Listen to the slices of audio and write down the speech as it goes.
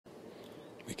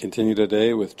We continue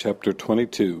today with Chapter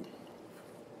 22,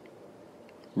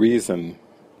 Reason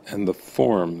and the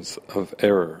Forms of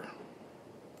Error.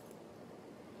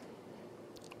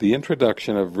 The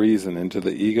introduction of reason into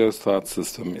the ego's thought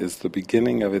system is the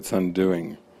beginning of its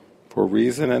undoing, for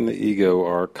reason and the ego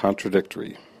are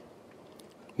contradictory,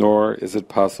 nor is it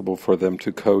possible for them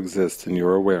to coexist in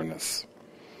your awareness.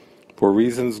 For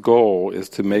reason's goal is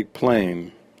to make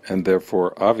plain, and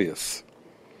therefore obvious.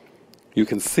 You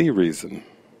can see reason.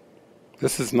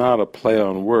 This is not a play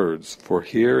on words, for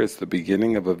here is the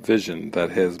beginning of a vision that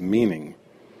has meaning.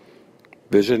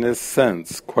 Vision is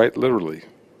sense, quite literally.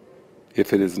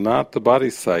 If it is not the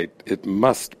body's sight, it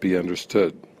must be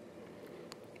understood.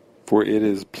 For it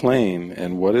is plain,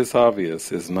 and what is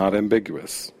obvious is not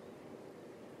ambiguous.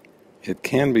 It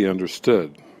can be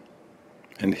understood,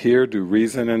 and here do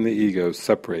reason and the ego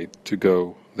separate to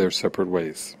go their separate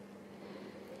ways.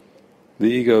 The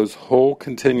ego's whole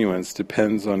continuance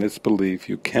depends on its belief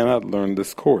you cannot learn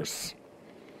this course.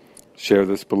 Share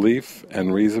this belief,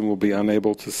 and reason will be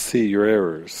unable to see your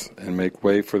errors and make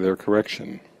way for their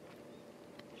correction.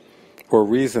 For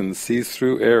reason sees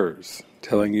through errors,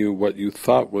 telling you what you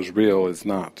thought was real is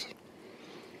not.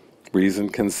 Reason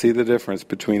can see the difference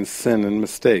between sin and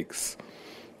mistakes,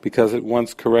 because it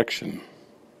wants correction.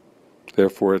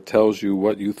 Therefore it tells you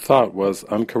what you thought was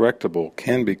uncorrectable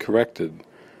can be corrected,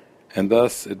 and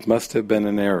thus it must have been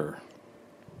an error.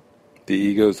 The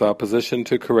ego's opposition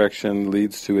to correction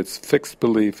leads to its fixed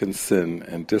belief in sin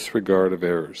and disregard of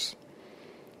errors.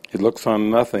 It looks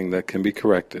on nothing that can be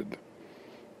corrected.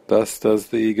 Thus does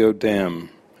the ego damn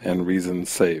and reason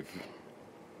save.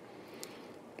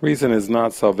 Reason is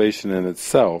not salvation in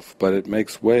itself, but it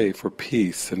makes way for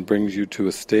peace and brings you to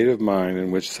a state of mind in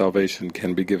which salvation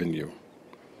can be given you.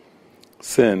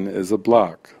 Sin is a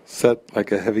block, set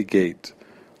like a heavy gate,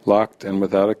 locked and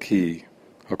without a key,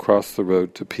 across the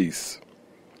road to peace.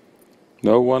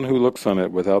 No one who looks on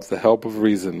it without the help of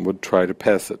reason would try to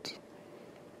pass it.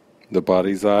 The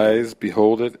body's eyes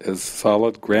behold it as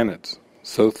solid granite,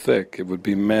 so thick it would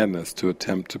be madness to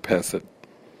attempt to pass it.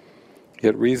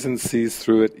 Yet reason sees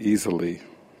through it easily,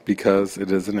 because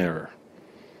it is an error.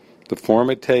 The form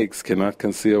it takes cannot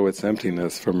conceal its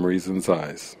emptiness from reason's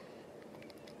eyes.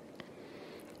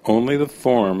 Only the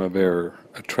form of error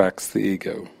attracts the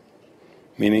ego,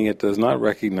 meaning it does not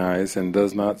recognize and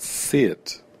does not see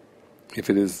it, if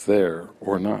it is there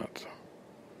or not.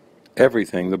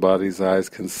 Everything the body's eyes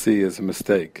can see is a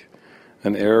mistake,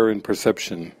 an error in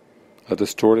perception, a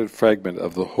distorted fragment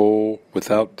of the whole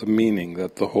without the meaning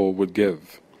that the whole would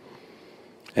give.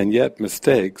 And yet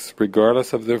mistakes,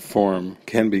 regardless of their form,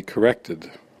 can be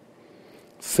corrected.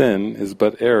 Sin is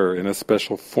but error in a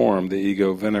special form the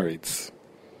ego venerates.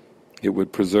 It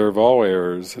would preserve all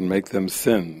errors and make them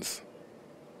sins,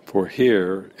 for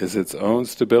here is its own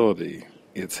stability,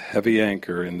 its heavy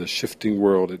anchor in the shifting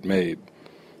world it made,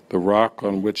 the rock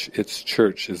on which its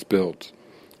church is built,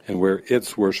 and where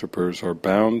its worshippers are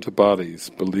bound to bodies,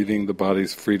 believing the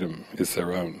body's freedom is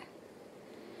their own.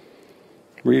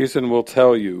 Reason will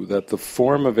tell you that the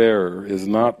form of error is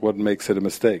not what makes it a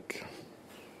mistake.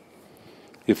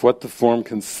 If what the form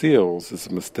conceals is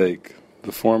a mistake,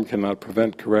 the form cannot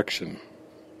prevent correction.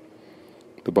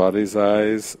 The body's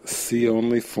eyes see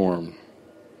only form.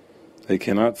 They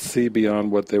cannot see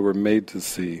beyond what they were made to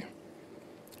see,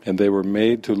 and they were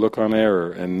made to look on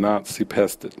error and not see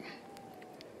past it.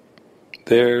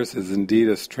 Theirs is indeed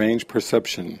a strange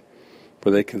perception, for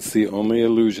they can see only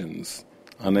illusions,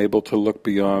 unable to look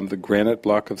beyond the granite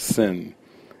block of sin,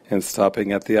 and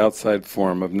stopping at the outside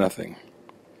form of nothing.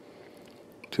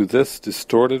 To this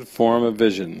distorted form of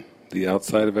vision, the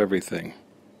outside of everything,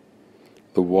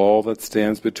 the wall that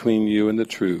stands between you and the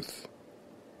truth,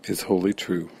 is wholly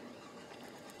true.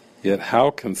 Yet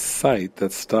how can sight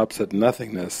that stops at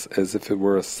nothingness as if it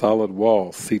were a solid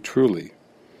wall see truly?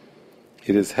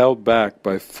 It is held back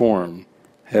by form,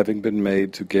 having been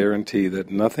made to guarantee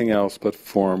that nothing else but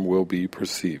form will be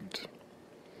perceived.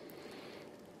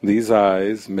 These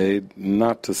eyes, made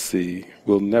not to see,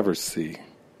 will never see.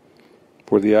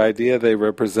 For the idea they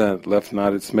represent left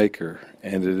not its maker,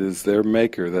 and it is their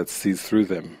maker that sees through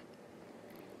them.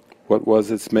 What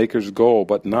was its maker's goal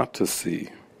but not to see?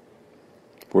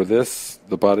 For this,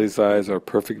 the body's eyes are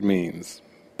perfect means,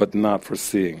 but not for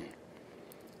seeing.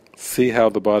 See how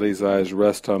the body's eyes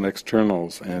rest on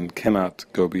externals and cannot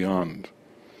go beyond.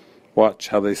 Watch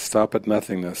how they stop at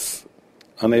nothingness,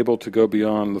 unable to go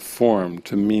beyond the form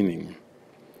to meaning.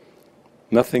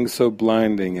 Nothing so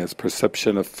blinding as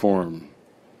perception of form.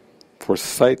 For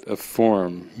sight of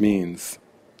form means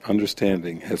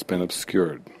understanding has been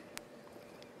obscured.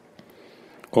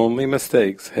 Only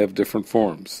mistakes have different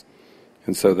forms,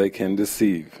 and so they can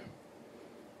deceive.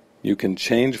 You can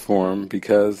change form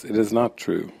because it is not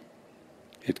true.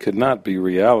 It could not be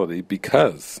reality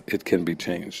because it can be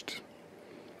changed.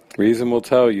 Reason will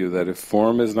tell you that if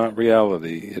form is not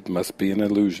reality, it must be an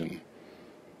illusion,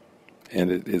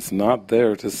 and it is not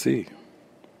there to see.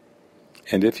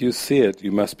 And if you see it,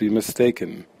 you must be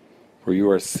mistaken, for you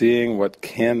are seeing what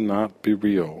cannot be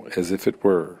real, as if it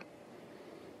were.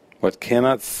 What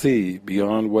cannot see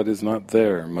beyond what is not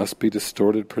there must be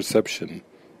distorted perception,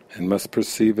 and must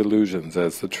perceive illusions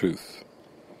as the truth.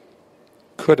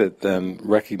 Could it then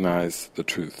recognize the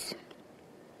truth?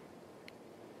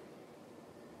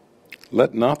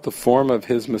 Let not the form of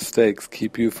his mistakes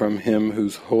keep you from him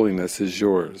whose holiness is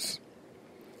yours.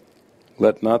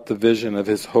 Let not the vision of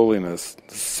his holiness,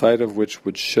 the sight of which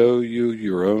would show you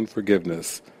your own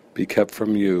forgiveness, be kept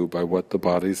from you by what the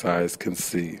body's eyes can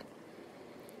see.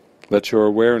 Let your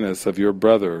awareness of your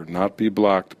brother not be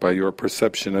blocked by your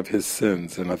perception of his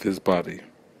sins and of his body.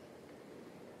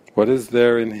 What is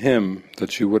there in him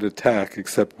that you would attack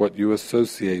except what you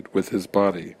associate with his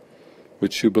body,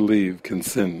 which you believe can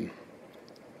sin?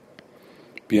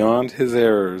 Beyond his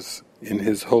errors in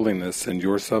his holiness and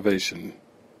your salvation,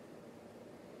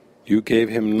 you gave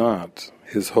him not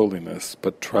his holiness,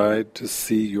 but tried to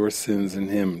see your sins in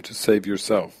him to save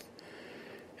yourself,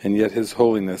 and yet his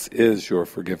holiness is your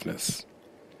forgiveness.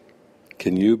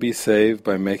 Can you be saved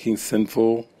by making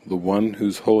sinful the one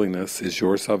whose holiness is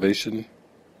your salvation?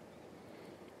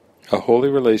 A holy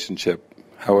relationship,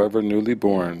 however newly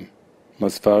born,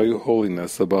 must value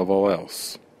holiness above all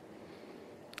else.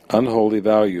 Unholy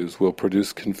values will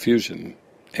produce confusion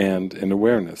and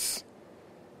inawareness.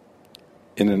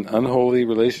 In an unholy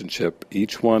relationship,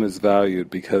 each one is valued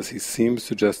because he seems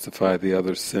to justify the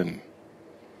other's sin.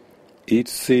 Each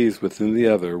sees within the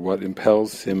other what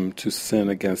impels him to sin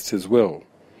against his will,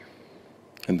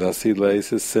 and thus he lays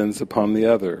his sins upon the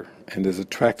other, and is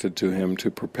attracted to him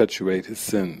to perpetuate his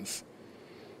sins.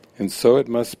 And so it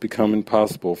must become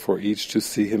impossible for each to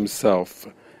see himself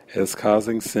as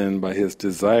causing sin by his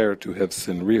desire to have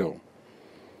sin real.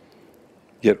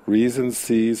 Yet reason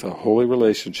sees a holy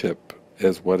relationship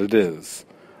as what it is,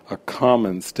 a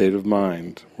common state of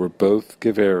mind where both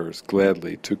give errors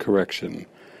gladly to correction,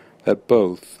 that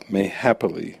both may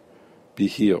happily be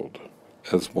healed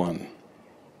as one.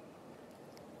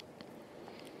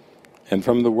 And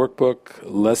from the Workbook,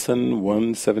 Lesson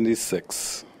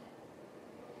 176,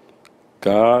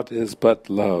 God is but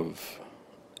love,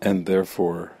 and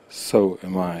therefore so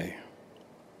am I.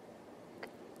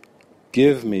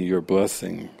 Give me your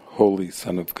blessing, Holy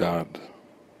Son of God.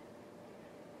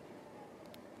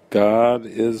 God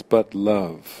is but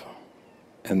love,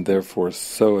 and therefore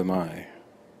so am I.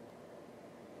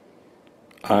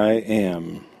 I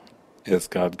am as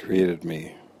God created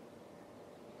me.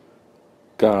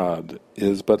 God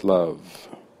is but love,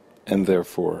 and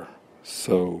therefore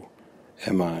so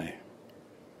am I.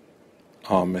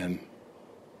 Amen.